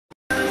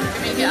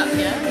Yeah,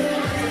 yeah.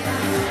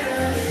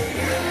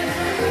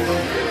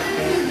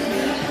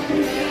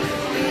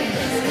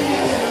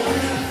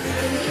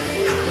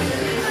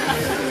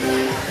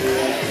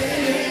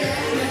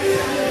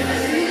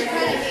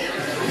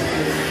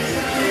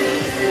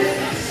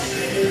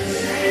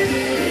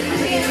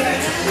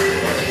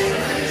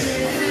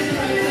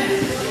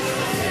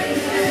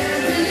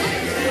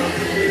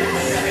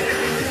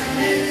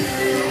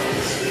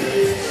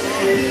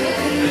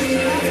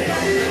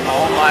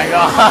 Oh my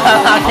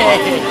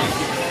god!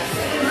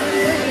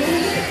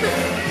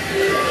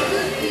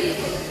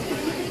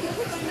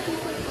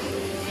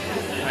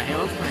 He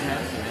looks pretty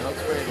handsome. He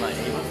looks pretty like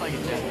he looks like a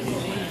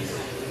Japanese.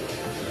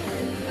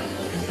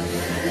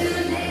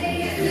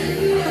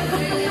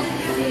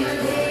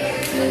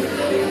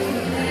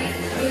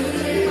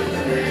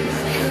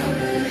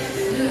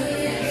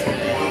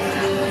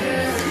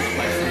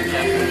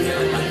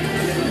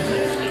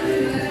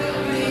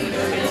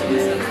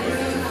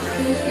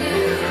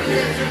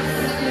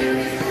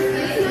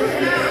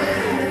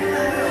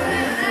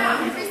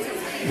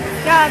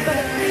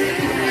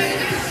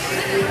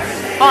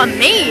 Oh,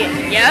 me?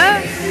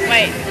 Yeah?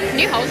 Wait, can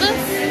you hold this?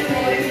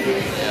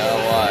 Yeah,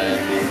 why?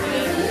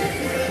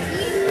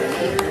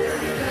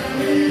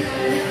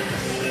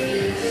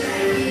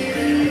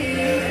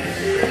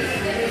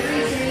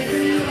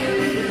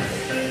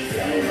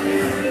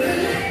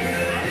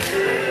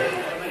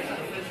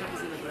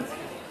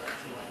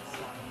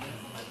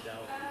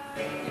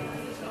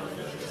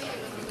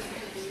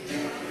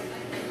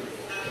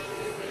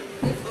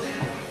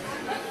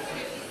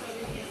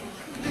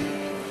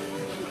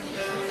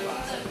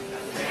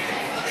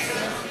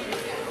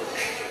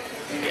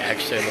 He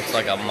actually looks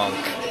like a monk.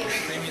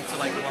 Premium to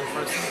like one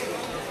person.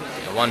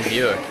 Yeah, one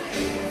viewer.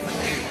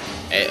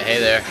 Hey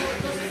there.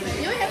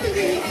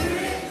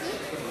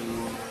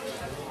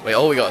 Wait,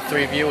 oh, we got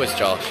 3 viewers,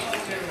 Josh.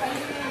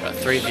 We got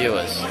 3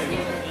 viewers.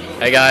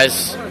 Hey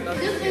guys,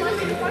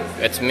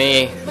 it's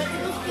me.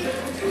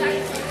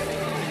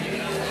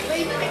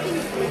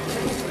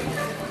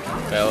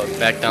 Well,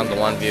 back down to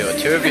 1 viewer.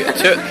 2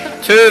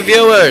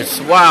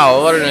 viewers.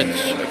 Wow, what an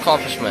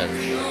accomplishment.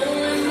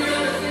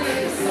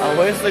 Oh,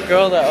 where's the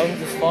girl that owns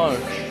this phone?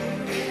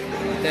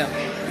 Yeah.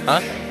 Huh?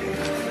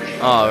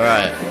 Oh,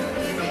 right.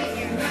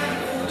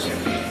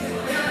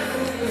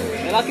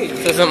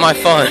 This isn't my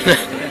phone.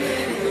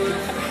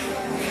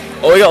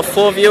 Oh, we got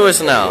 4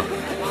 viewers now.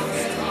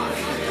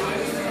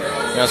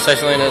 You wanna say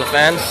something to the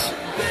fans?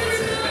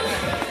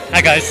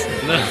 Hi guys.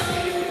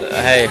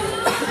 Hey.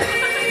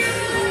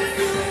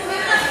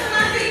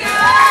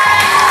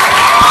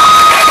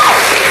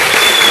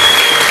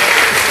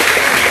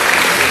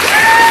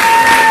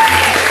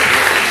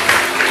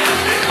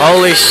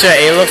 Holy shit,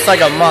 he looks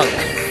like a monk.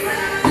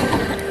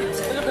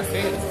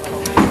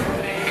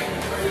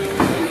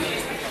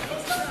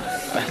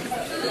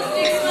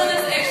 Next one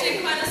is actually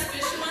quite a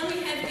special one. We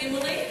have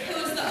Emily, who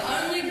is the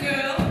only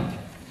girl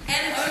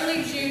and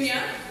only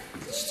junior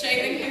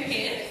shaving her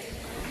hair.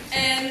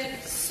 And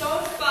so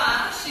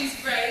far, she's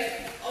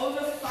raised over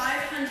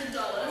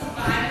 $500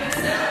 by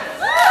herself.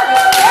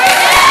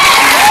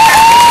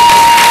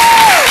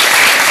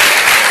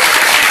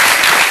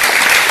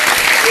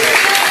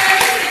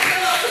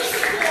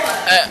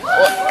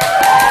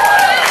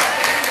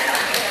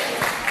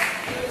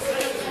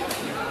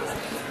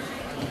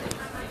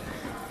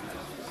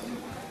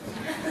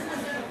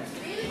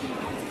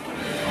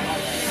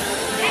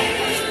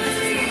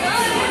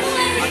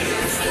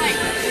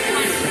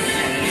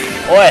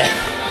 Oi!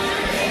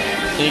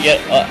 Can you get,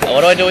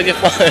 what do I do with your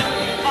phone?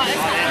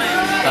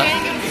 Huh?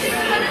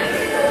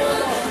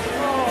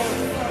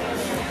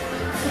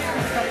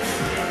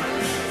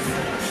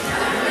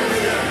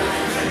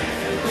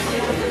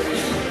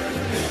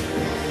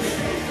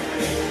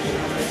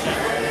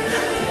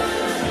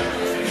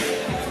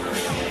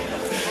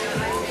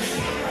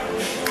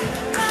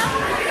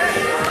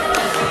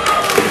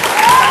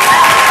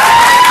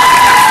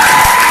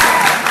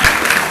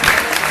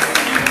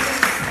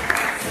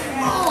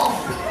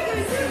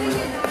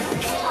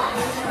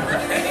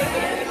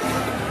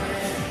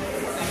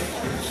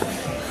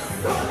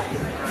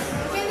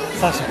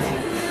 Sasha.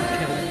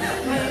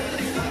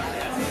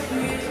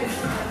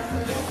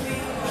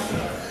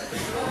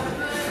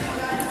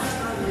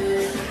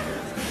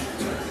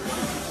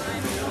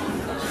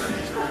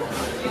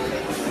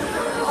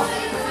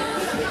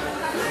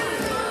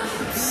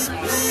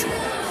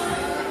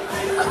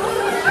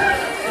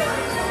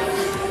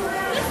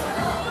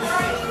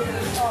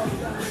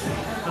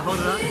 Hold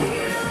it up.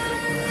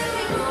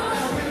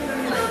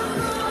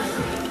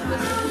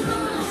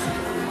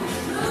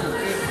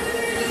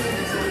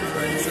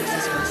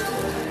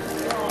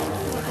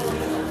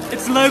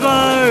 It's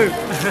Lobo!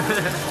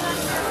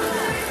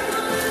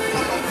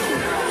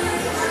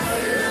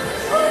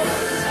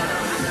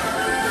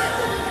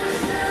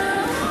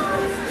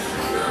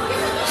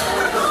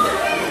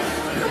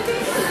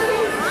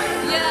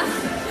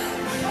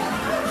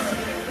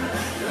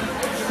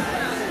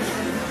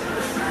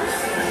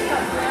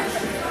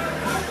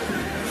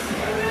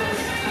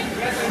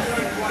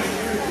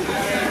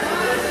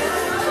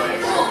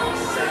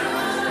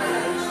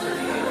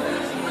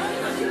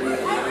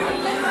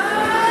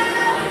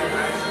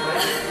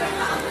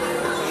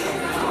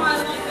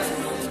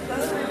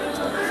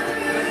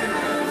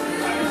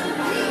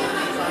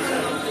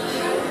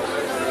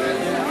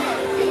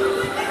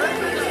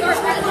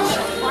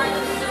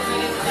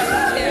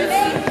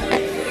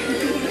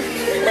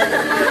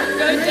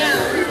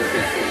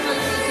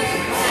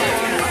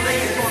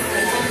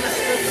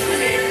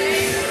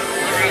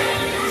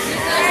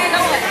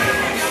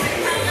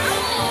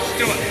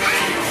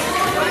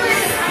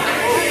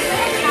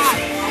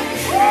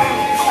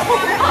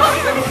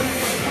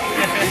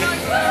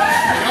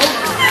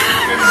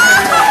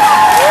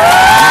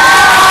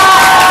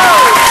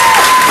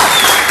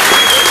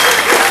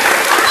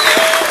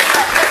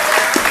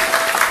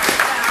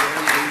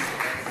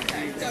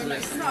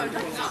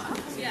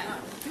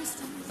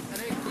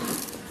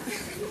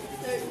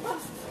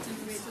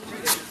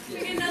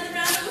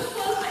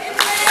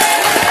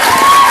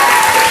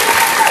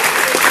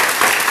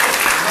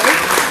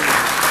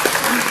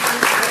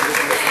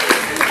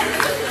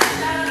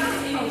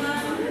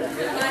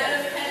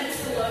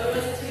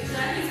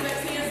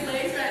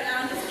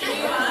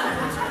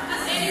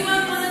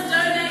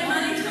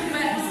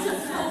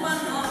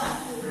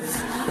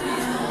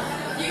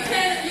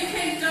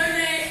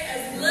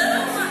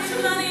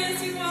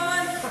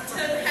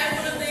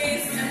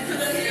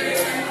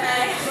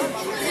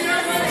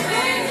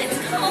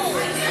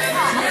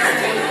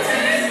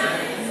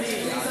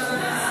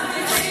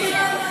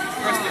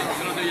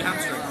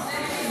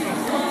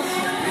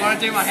 want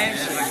to do my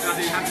hamstring? Can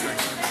I do hamstring?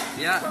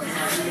 Yeah.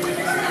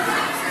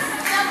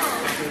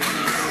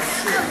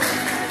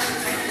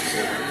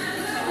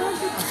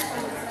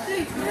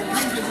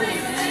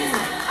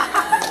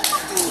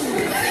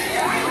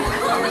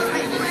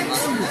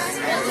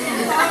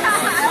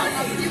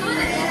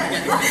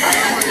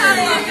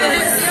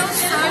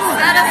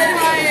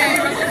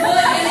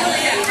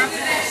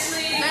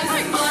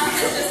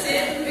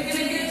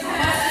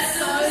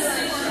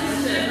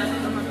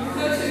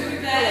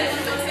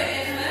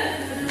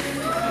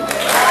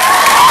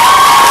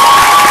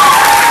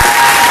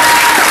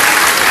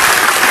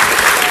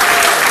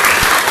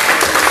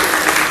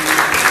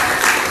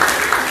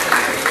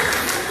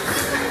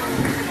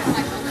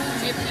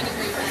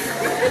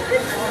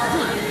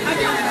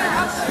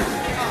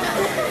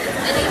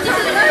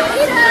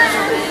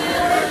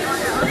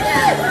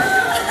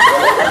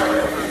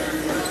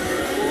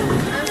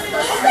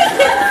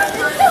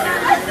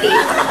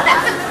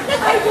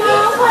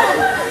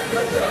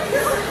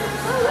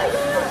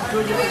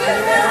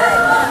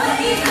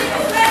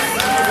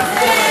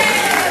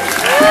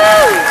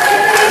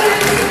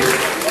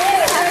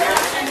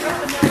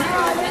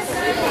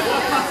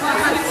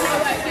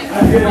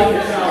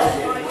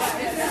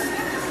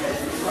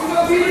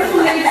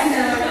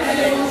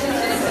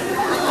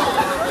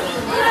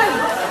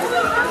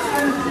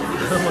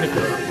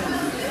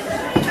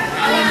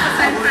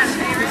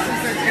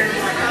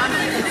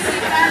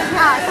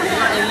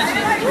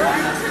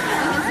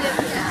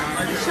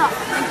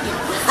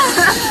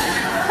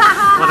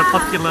 What a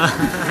popular.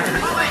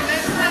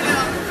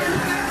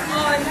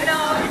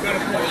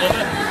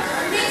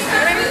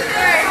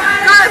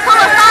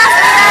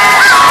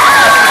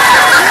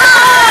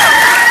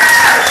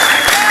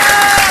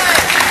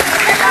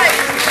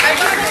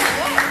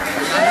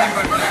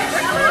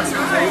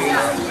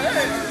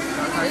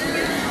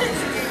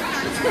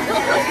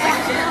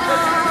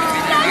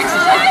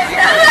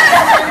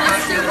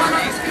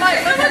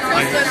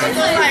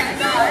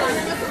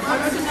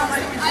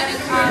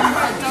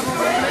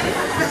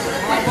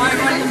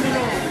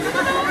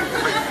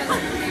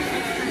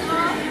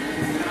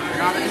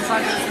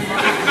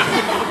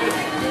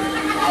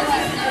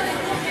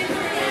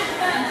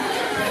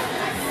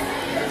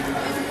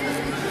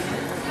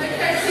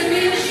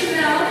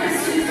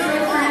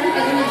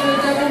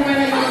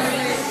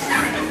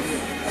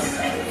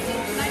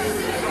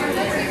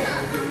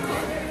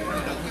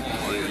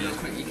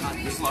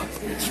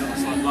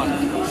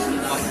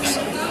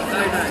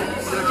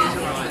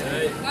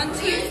 One,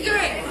 two,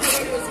 three.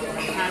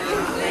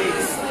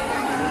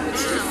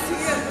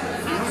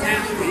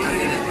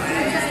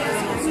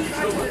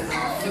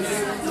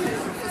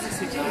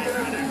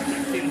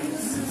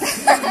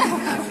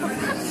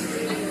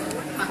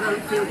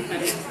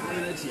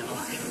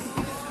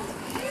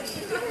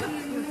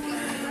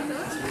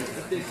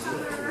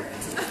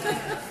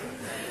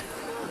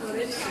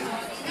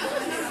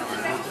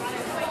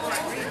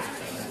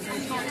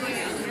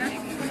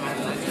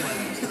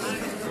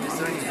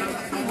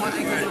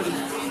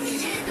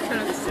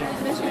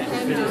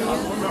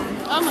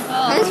 Oh my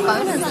god. Whose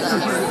phone is this?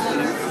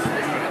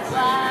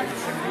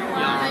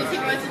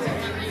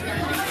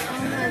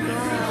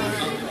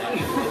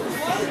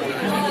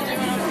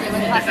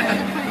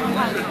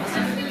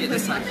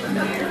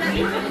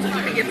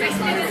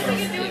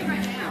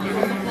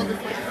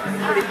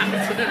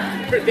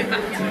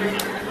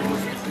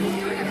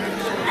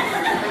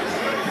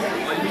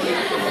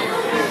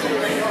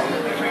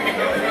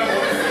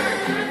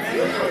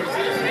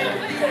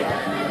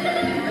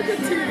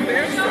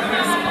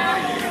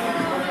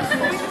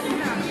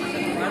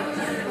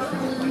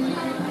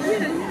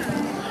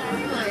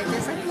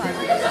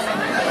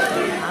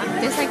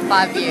 There's like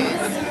 5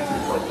 views.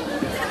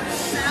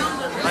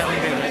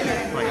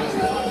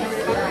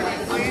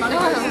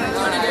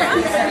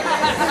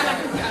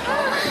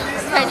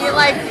 Can you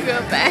like go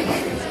back?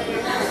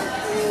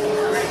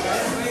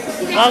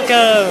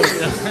 Welcome!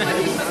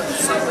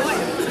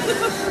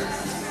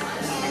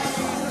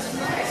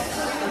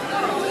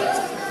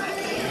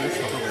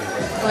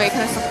 Wait,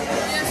 can I stop?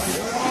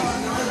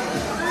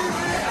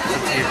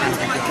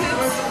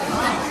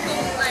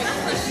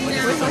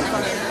 Where's my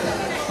phone?